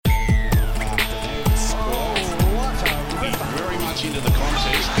much into the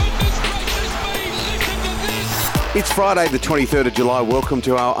contest. Goodness gracious me, listen to this! It's Friday the 23rd of July. Welcome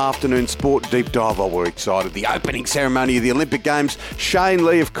to our afternoon sport deep dive. Oh, we're excited. The opening ceremony of the Olympic Games. Shane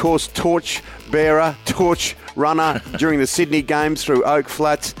Lee, of course, torch bearer, torch runner during the Sydney Games through Oak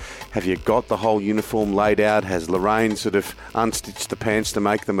Flats. Have you got the whole uniform laid out? Has Lorraine sort of unstitched the pants to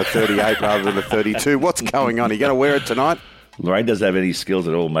make them a 38 rather than a 32? What's going on? Are you going to wear it tonight? Lorraine doesn't have any skills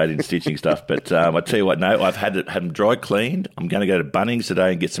at all, mate, in stitching stuff. But I tell you what, no, I've had them dry cleaned. I'm going to go to Bunnings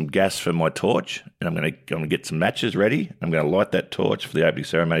today and get some gas for my torch, and I'm going to get some matches ready. I'm going to light that torch for the opening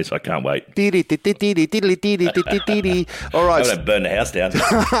ceremony, so I can't wait. All right. I don't burn the house down.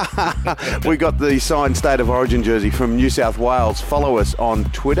 We got the signed State of Origin jersey from New South Wales. Follow us on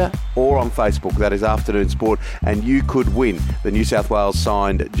Twitter or on Facebook. That is Afternoon Sport, and you could win the New South Wales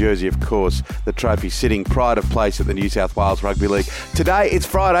signed jersey, of course. The trophy sitting pride of place at the New South Wales Rugby League. Today, it's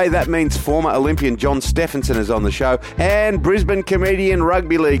Friday. That means former Olympian John Stephenson is on the show, and Brisbane comedian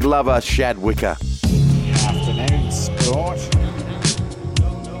rugby league lover Shad Wicker. Afternoon sport.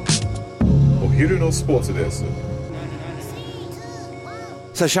 O Hiro no Sports desu.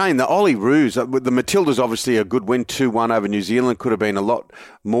 So, Shane, the Ollie Roos, the Matildas obviously a good win, 2-1 over New Zealand. Could have been a lot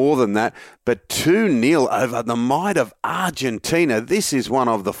more than that. But 2-0 over the might of Argentina. This is one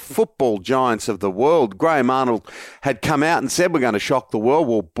of the football giants of the world. Graham Arnold had come out and said we're going to shock the world.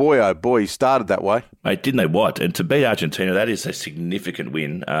 Well, boy, oh boy, he started that way. Mate, didn't they what? And to beat Argentina, that is a significant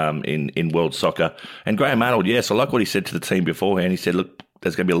win in world soccer. And Graham Arnold, yes, I like what he said to the team beforehand. He said, look,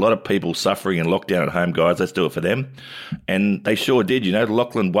 there's going to be a lot of people suffering in lockdown at home, guys. Let's do it for them. And they sure did. You know,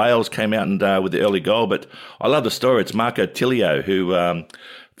 Lachlan Wales came out and with the early goal. But I love the story. It's Marco Tilio, who,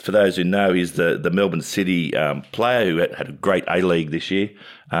 for those who know, he's the Melbourne City player who had a great A-League this year.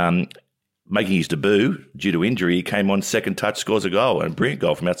 Making his debut due to injury, he came on second touch, scores a goal, and a brilliant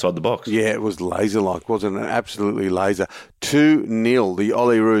goal from outside the box. Yeah, it was laser-like, wasn't it? Absolutely laser. 2-0. The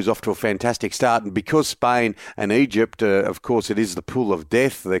Ollie Roos off to a fantastic start. And because Spain and Egypt, of course, it is the pool of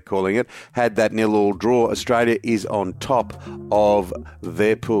death, they're calling it, had that 0-0 draw, Australia is on top of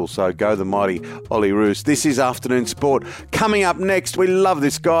their pool. So go the mighty Ollie Roos. This is Afternoon Sport. Coming up next, we love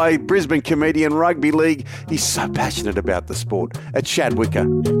this guy, Brisbane comedian, rugby league. He's so passionate about the sport. It's Shad Wicker.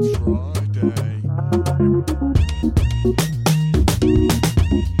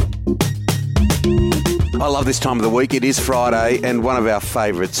 I love this time of the week. It is Friday, and one of our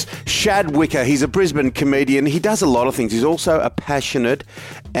favourites, Shad Wicker. He's a Brisbane comedian. He does a lot of things. He's also a passionate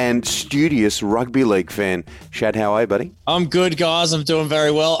and studious rugby league fan. Shad, how are you, buddy? I'm good, guys. I'm doing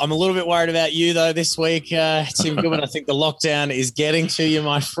very well. I'm a little bit worried about you, though, this week. Tim Goodman, I think the lockdown is getting to you,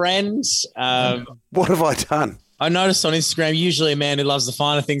 my friend. What have I done? I noticed on Instagram, usually a man who loves the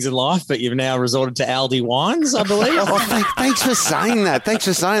finer things in life, but you've now resorted to Aldi wines, I believe. Thanks for saying that.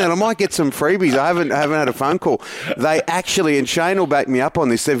 I might get some freebies. I haven't had a phone call. They actually, and Shane will back me up on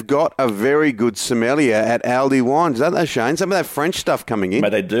this, they've got a very good sommelier at Aldi wines, don't they, Shane? Some of that French stuff coming in.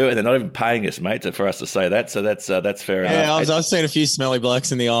 Mate, they do, and they're not even paying us, mate, for us to say that, so that's fair enough. Yeah, I've seen a few smelly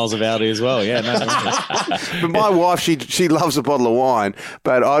blokes in the aisles of Aldi as well, yeah. But my wife, she loves a bottle of wine,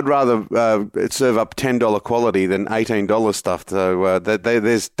 but I'd rather serve up $10 quality than $18 stuff. So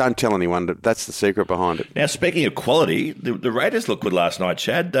there's don't tell anyone. That's the secret behind it. Now, speaking of quality, the Raiders looked good last night,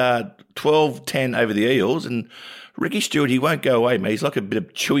 Chad. 12-10 over the Eels, and Ricky Stewart, he won't go away, mate. He's like a bit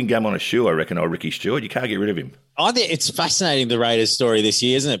of chewing gum on a shoe, I reckon, old Ricky Stewart. You can't get rid of him. I think it's fascinating, the Raiders story this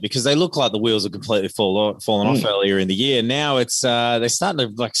year, isn't it? Because they look like the wheels have completely fallen off earlier in the year. Now it's they're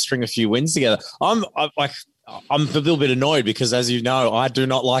starting to string a few wins together. I'm a little bit annoyed because, as you know, I do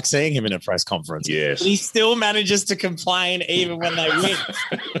not like seeing him in a press conference. Yes. But he still manages to complain even when they win.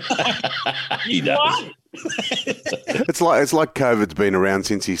 He does. It's like COVID's been around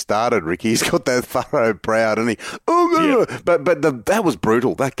since he started, Ricky. He's got that furrowed brow, doesn't he? Oh, yeah. But that was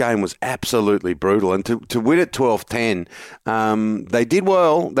brutal. That game was absolutely brutal. And to win at 12-10, they did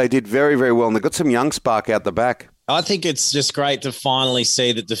well. They did very, very well. And they got some young spark out the back. I think it's just great to finally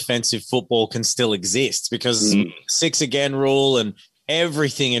see that defensive football can still exist, because 6-again rule and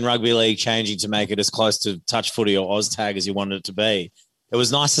everything in rugby league changing to make it as close to touch footy or OzTag as you wanted it to be. It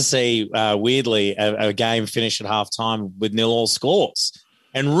was nice to see, weirdly, a game finish at halftime with 0-0 scores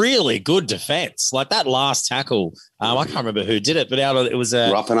and really good defense. Like that last tackle, I can't remember who did it, but it was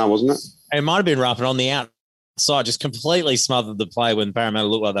Rapana, wasn't it? It might have been Rapana on the outside, just completely smothered the play when Parramatta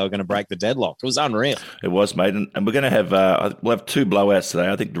looked like they were going to break the deadlock. It was unreal. It was, mate. And we're going to have we'll have two blowouts today.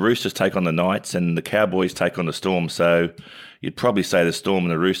 I think the Roosters take on the Knights and the Cowboys take on the Storm. So you'd probably say the Storm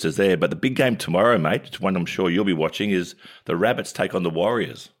and the Roosters there. But the big game tomorrow, mate, one I'm sure you'll be watching, is the Rabbits take on the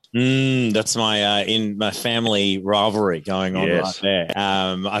Warriors. That's my family rivalry going on right there.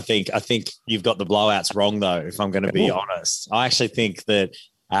 I think you've got the blowouts wrong though. If I'm going to be honest, I actually think that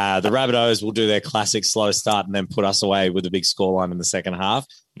the Rabbitohs will do their classic slow start and then put us away with a big scoreline in the second half.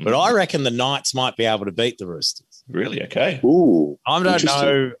 But I reckon the Knights might be able to beat the Roosters. Really? Okay. Ooh, I don't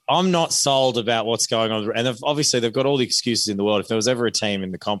know. I'm not sold about what's going on. And obviously, they've got all the excuses in the world. If there was ever a team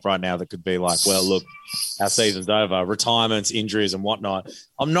in the comp right now that could be like, well, look, our season's over, retirements, injuries and whatnot.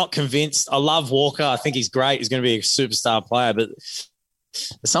 I'm not convinced. I love Walker. I think he's great. He's going to be a superstar player. But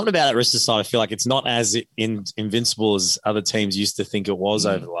there's something about that Roosters side. I feel like it's not as invincible as other teams used to think it was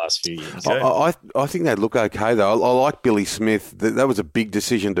over the last few years. I think they look okay, though. I like Billy Smith. That was a big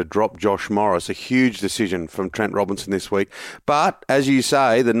decision to drop Josh Morris, a huge decision from Trent Robinson this week. But, as you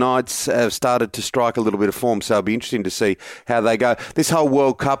say, the Knights have started to strike a little bit of form, so it'll be interesting to see how they go. This whole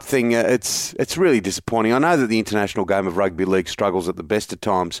World Cup thing, it's really disappointing. I know that the international game of rugby league struggles at the best of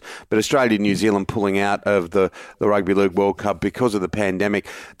times, but Australia and New Zealand pulling out of the Rugby League World Cup because of the pandemic,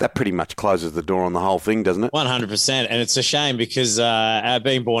 that pretty much closes the door on the whole thing, doesn't it? 100%. And it's a shame because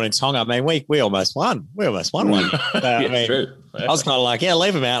being born in Tonga, I mean, we almost won. We almost won one. True. I was kind of like,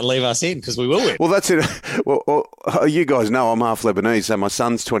 leave them out and leave us in because we will win. Well, that's it. Well, you guys know I'm half Lebanese, so my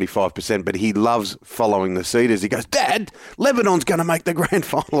son's 25%, but he loves following the Cedars. He goes, Dad, Lebanon's going to make the grand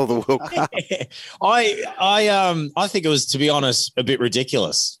final of the World Cup. I think it was, to be honest, a bit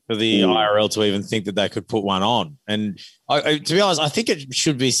ridiculous for the IRL to even think that they could put one on. And to be honest, I think it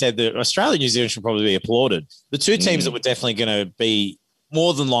should be said that Australia and New Zealand should probably be applauded. The two teams that were definitely going to be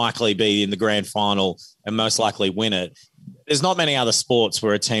more than likely be in the grand final and most likely win it. There's not many other sports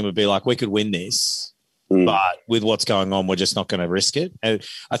where a team would be like, we could win this, but with what's going on, we're just not going to risk it. And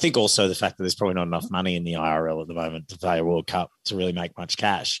I think also the fact that there's probably not enough money in the IRL at the moment to play a World Cup to really make much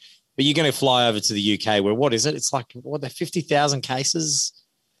cash. But you're going to fly over to the UK where, what is it? It's like, they're 50,000 cases?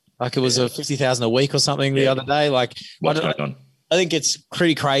 Like it was a 50,000 a week or something the other day. Like, what's going on? I think it's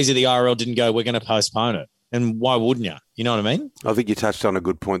pretty crazy the IRL didn't go, we're going to postpone it. And why wouldn't you? You know what I mean? I think you touched on a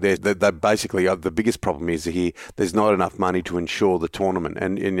good point there. They basically, the biggest problem is here, there's not enough money to insure the tournament.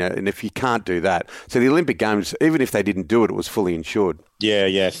 And if you can't do that, so the Olympic Games, even if they didn't do it, it was fully insured.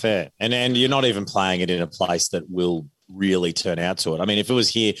 Yeah, fair. And you're not even playing it in a place that will really turn out to it. I mean, if it was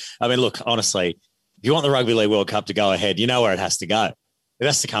here, I mean, look, honestly, if you want the Rugby League World Cup to go ahead, you know where it has to go. It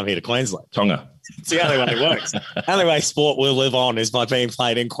has to come here to Queensland. Tonga. It's the only way it works. The only way sport will live on is by being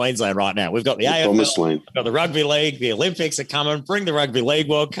played in Queensland right now. We've got the AFL, we've got the Rugby League, the Olympics are coming. Bring the Rugby League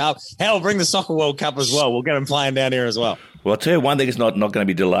World Cup. Hell, bring the Soccer World Cup as well. We'll get them playing down here as well. Well, I'll tell you one thing is not going to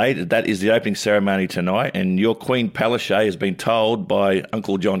be delayed. That is the opening ceremony tonight. And your Queen Palaszczuk has been told by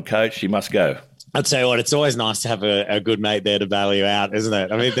Uncle John Coates she must go. I'll tell you what, it's always nice to have a good mate there to bail you out, isn't it?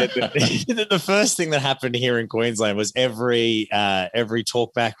 I mean, the first thing that happened here in Queensland was every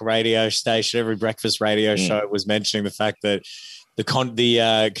talkback radio station, every breakfast radio show was mentioning the fact that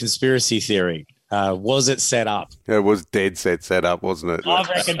the conspiracy theory, was it set up? It was dead set up, wasn't it? I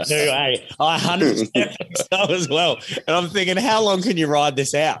reckon too, I 100% think so as well. And I'm thinking, how long can you ride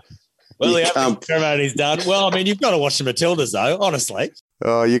this out? Well, the opening ceremony's done. Well, I mean, you've got to watch the Matildas, though, honestly.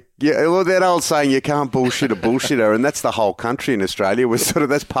 Oh, well, that old saying, you can't bullshit a bullshitter, and that's the whole country in Australia.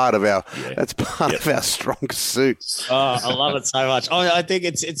 That's part of our of our strong suit. Oh, I love it so much. I think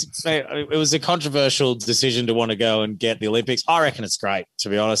it was a controversial decision to want to go and get the Olympics. I reckon it's great, to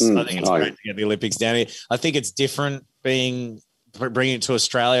be honest. I think it's great to get the Olympics down here. I think it's different bringing it to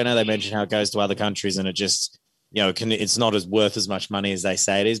Australia. I know they mentioned how it goes to other countries, and it just, it's not as worth as much money as they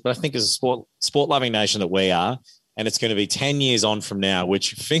say it is. But I think as a sport-loving nation that we are, and it's going to be 10 years on from now,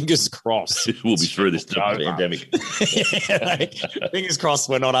 which, fingers crossed, we'll be through this pandemic. Fingers crossed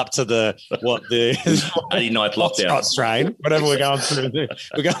we're not up to the 89th lockdown strain, whatever we're going through.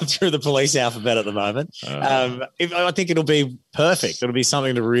 We're going through the police alphabet at the moment. I think it'll be perfect. It'll be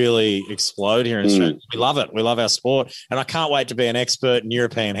something to really explode here in Australia. We love it. We love our sport. And I can't wait to be an expert in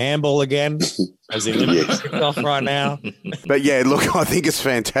European handball again, as the Olympics kick off right now. But yeah, look, I think it's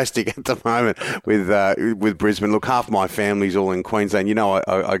fantastic at the moment with Brisbane. Look, half my family's all in Queensland.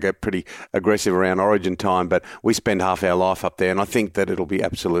 I get pretty aggressive around Origin time, but we spend half our life up there, and I think that it'll be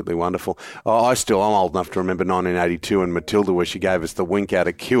absolutely wonderful. I'm old enough to remember 1982 and Matilda, where she gave us the wink out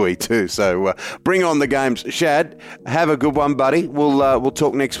of QE too. So bring on the games. Shad, have a good one, buddy. We'll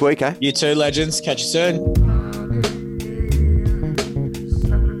talk next week, eh? You too, legends. Catch you soon.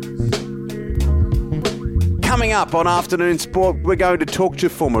 Coming up on Afternoon Sport, we're going to talk to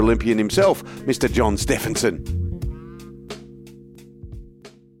former Olympian himself, Mr. John Stephenson.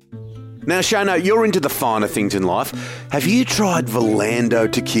 Now, Shano, you're into the finer things in life. Have you tried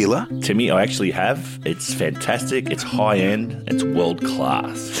Volando tequila? Timmy, I actually have. It's fantastic. It's high end. It's world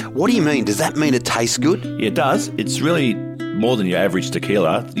class. What do you mean? Does that mean it tastes good? Yeah, it does. It's really more than your average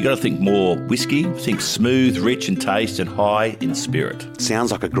tequila. You got to think more whiskey. Think smooth, rich in taste, and high in spirit.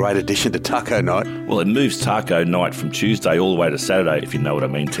 Sounds like a great addition to taco night. Well, it moves taco night from Tuesday all the way to Saturday, if you know what I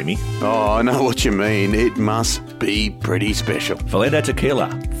mean, Timmy. Oh, I know what you mean. It must be pretty special. Volando Tequila,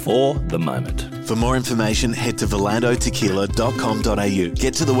 for the moment. For more information, head to volandotequila.com.au.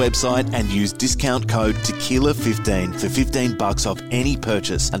 Get to the website and use discount code TEQUILA15 for $15 off any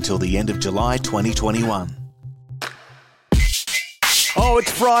purchase until the end of July 2021. Oh,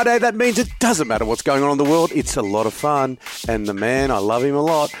 it's Friday. That means it doesn't matter what's going on in the world. It's a lot of fun. And the man, I love him a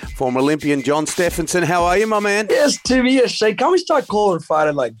lot, former Olympian John Stephenson. How are you, my man? Yes, Timmy. Yes, Shane. Can't we start calling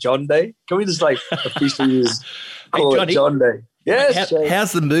Friday like John Day? Can we just officially call it John Day? Yes, Shane.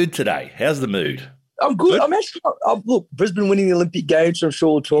 How's the mood today? How's the mood? I'm good. I'm actually, look, Brisbane winning the Olympic Games, which I'm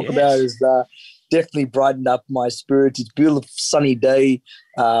sure we'll talk about, is definitely brightened up my spirit. It's a beautiful sunny day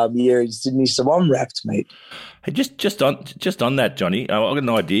here in Sydney, so I'm wrapped, mate. Hey, just on that, Johnny, I've got an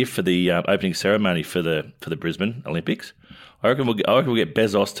idea for the opening ceremony for the Brisbane Olympics. I reckon we'll get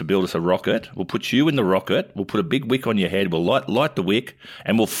Bezos to build us a rocket. We'll put you in the rocket. We'll put a big wick on your head. We'll light the wick,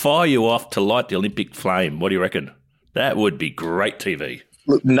 and we'll fire you off to light the Olympic flame. What do you reckon? That would be great TV.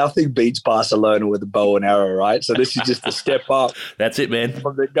 Look, nothing beats Barcelona with a bow and arrow, right? So this is just a step up. That's it, man.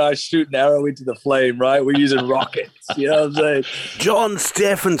 From the guy shooting arrow into the flame, right? We're using rockets. You know what I'm saying? John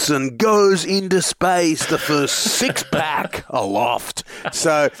Stephenson goes into space, the first six-pack aloft.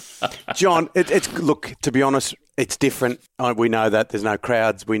 So, John, it's look, to be honest, it's different. We know that. There's no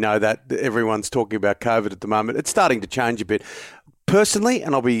crowds. We know that. Everyone's talking about COVID at the moment. It's starting to change a bit. Personally,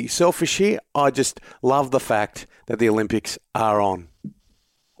 and I'll be selfish here, I just love the fact that the Olympics are on.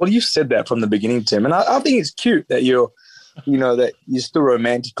 Well, you said that from the beginning, Tim, and I think it's cute that that you still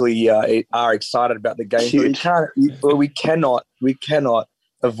romantically are excited about the game. But we cannot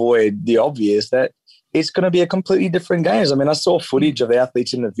avoid the obvious that it's going to be a completely different games. I mean, I saw footage of the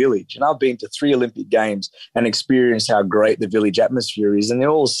athletes in the village, and I've been to 3 Olympic Games and experienced how great the village atmosphere is, and they're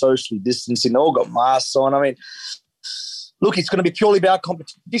all socially distancing. They all got masks on. I mean, look, it's going to be purely about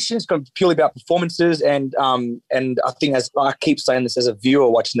competition. It's going to be purely about performances. And I think, as I keep saying this as a viewer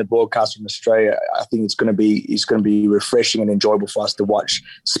watching the broadcast from Australia, I think it's going to be refreshing and enjoyable for us to watch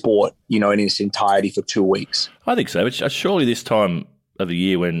sport, in its entirety for 2 weeks. I think so. It's surely this time of the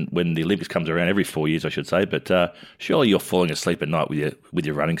year when the Olympics comes around, every 4 years, I should say. But surely you're falling asleep at night with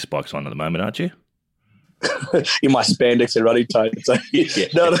your running spikes on at the moment, aren't you? In my spandex and running tights.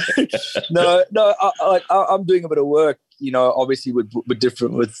 No. I'm doing a bit of work. Obviously we're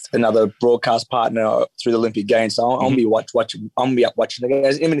different with another broadcast partner through the Olympic Games. So I'll be watching. I'm be up watching the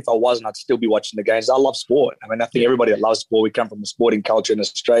games. Even if I wasn't, I'd still be watching the games. I love sport. I mean, I think everybody that loves sport. We come from a sporting culture in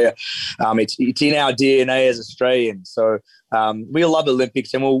Australia. It's in our DNA as Australians. So we love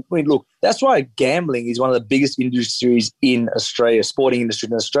Olympics, and look. That's why gambling is one of the biggest industries in Australia, sporting industry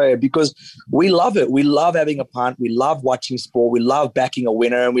in Australia, because we love it. We love having a punt. We love watching sport. We love backing a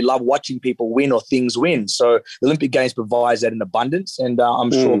winner, and we love watching people win or things win. So the Olympic Games provides that in abundance, and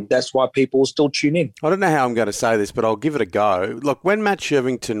I'm sure that's why people will still tune in. I don't know how I'm going to say this, but I'll give it a go. Look, when Matt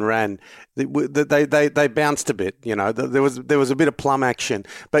Shirvington ran, they bounced a bit. There was a bit of plum action,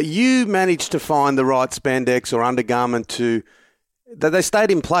 but you managed to find the right spandex or undergarment to. They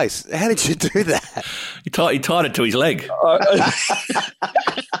stayed in place. How did you do that? He tied it to his leg.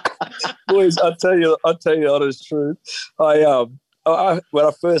 Boys, I'll tell you the honest truth. When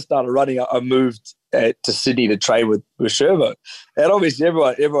I first started running, I moved to Sydney to train with Shervo. And obviously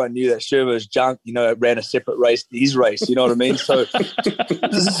everyone knew that Shervo's junk, ran a separate race to his race, you know what I mean? So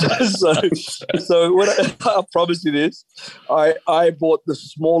when I promise you this, I bought the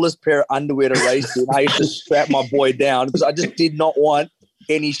smallest pair of underwear to race in. I used to strap my boy down because I just did not want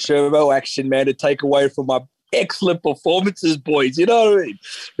any Shervo action, man, to take away from my excellent performances, boys. You know what I mean?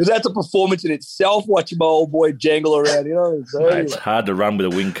 Because that's a performance in itself, watching my old boy jangle around. You know what I'm saying? It's hard to run with a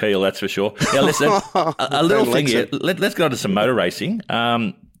wing keel, that's for sure. Now, listen, a little thing here. Let's go on to some motor racing.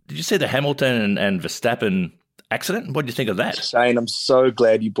 Did you see the Hamilton and Verstappen accident? What do you think of that? Shane, I'm so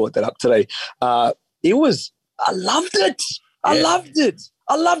glad you brought that up today. I loved it. I loved it.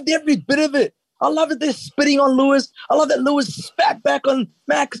 I loved every bit of it. I love that they're spitting on Lewis. I love that Lewis spat back on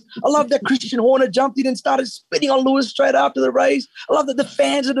Max. I love that Christian Horner jumped in and started spitting on Lewis straight after the race. I love that the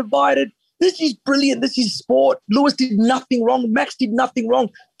fans are divided. This is brilliant. This is sport. Lewis did nothing wrong. Max did nothing wrong.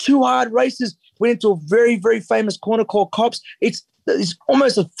 2 hard races. Went into a very, very famous corner called Copse. It's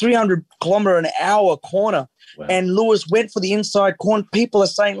almost a 300-kilometre-an-hour corner. Wow. And Lewis went for the inside corner. People are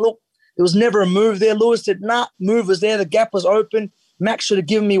saying, look, There was never a move there. Lewis said, nah, move was there. The gap was open. Max should have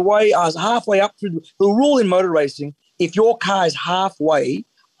given me way. I was halfway up through the rule in motor racing. If your car is halfway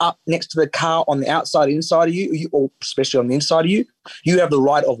up next to the car on the outside, inside of you, or especially on the inside of you, you have the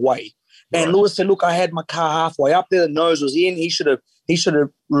right of way. And Lewis said, look, I had my car halfway up there. The nose was in. He should have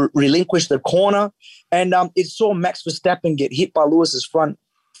relinquished the corner. And it saw Max Verstappen get hit by Lewis's front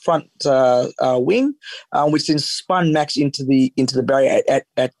wing, which then spun Max into the barrier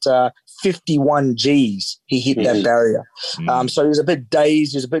at 51 Gs. He hit that barrier. So he was a bit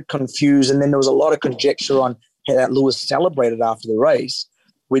dazed. He was a bit confused. And then there was a lot of conjecture on how that Lewis celebrated after the race,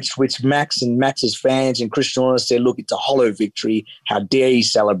 which Max and Max's fans and Christian Horner said, look, it's a hollow victory. How dare he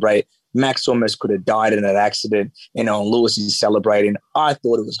celebrate? Max almost could have died in an accident. And Lewis is celebrating. I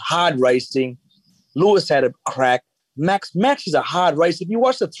thought it was hard racing. Lewis had a crack. Max is a hard race. If you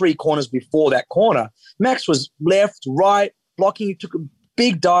watch the 3 corners before that corner, Max was left, right, blocking. He took a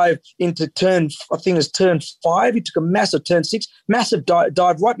big dive into turn 5. He took a massive turn 6, massive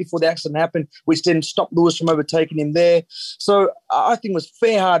dive right before the accident happened, which then stopped Lewis from overtaking him there. So I think it was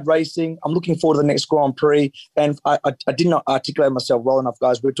fair, hard racing. I'm looking forward to the next Grand Prix. And I did not articulate myself well enough,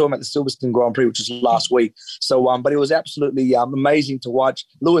 guys. We were talking about the Silverstone Grand Prix, which was last week. So, but it was absolutely amazing to watch.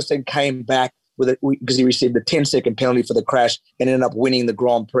 Lewis then came back because he received a 10-second penalty for the crash and ended up winning the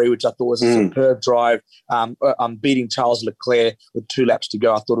Grand Prix, which I thought was a superb drive, beating Charles Leclerc with 2 laps to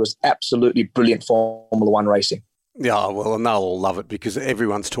go. I thought it was absolutely brilliant Formula One racing. Yeah, well, and they'll all love it because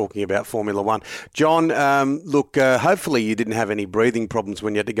everyone's talking about Formula One. John, look, hopefully you didn't have any breathing problems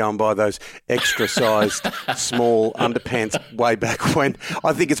when you had to go and buy those extra-sized small underpants way back when.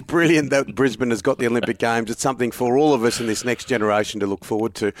 I think it's brilliant that Brisbane has got the Olympic Games. It's something for all of us in this next generation to look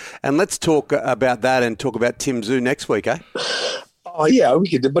forward to. And let's talk about that and talk about Tim Zhu next week, eh? Oh, yeah, we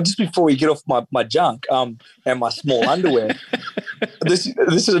could do. But just before we get off my junk and my small underwear, this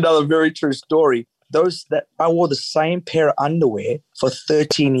is another very true story. I wore the same pair of underwear for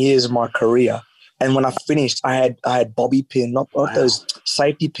 13 years of my career, and when I finished, I had bobby pin, not those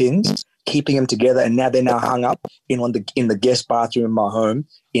safety pins, keeping them together, and they're now hung up in the guest bathroom in my home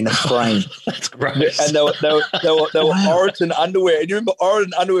in a frame. That's gross. And they were Oroton underwear. And you remember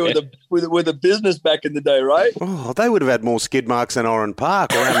Oroton underwear with the business back in the day, right? Oh, they would have had more skid marks than Oran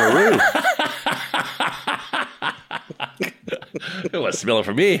Park or Amaroo. Oh, I smell it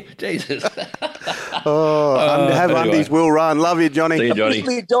from here. Jesus. Have undies will run. Love you, Johnny. See you,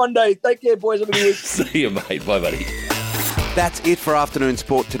 Johnny. John Day. Take care, boys. Have a good week. See you, mate. Bye, buddy. That's it for Afternoon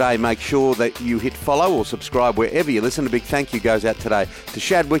Sport today. Make sure that you hit follow or subscribe wherever you listen. A big thank you goes out today to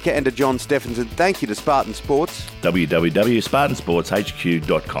Shad Wicker and to John Stephenson. Thank you to Spartan Sports.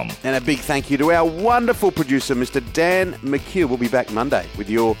 www.spartansportshq.com. And a big thank you to our wonderful producer, Mr. Dan McHugh. We'll be back Monday with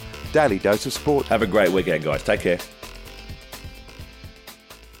your daily dose of sport. Have a great weekend, guys. Take care.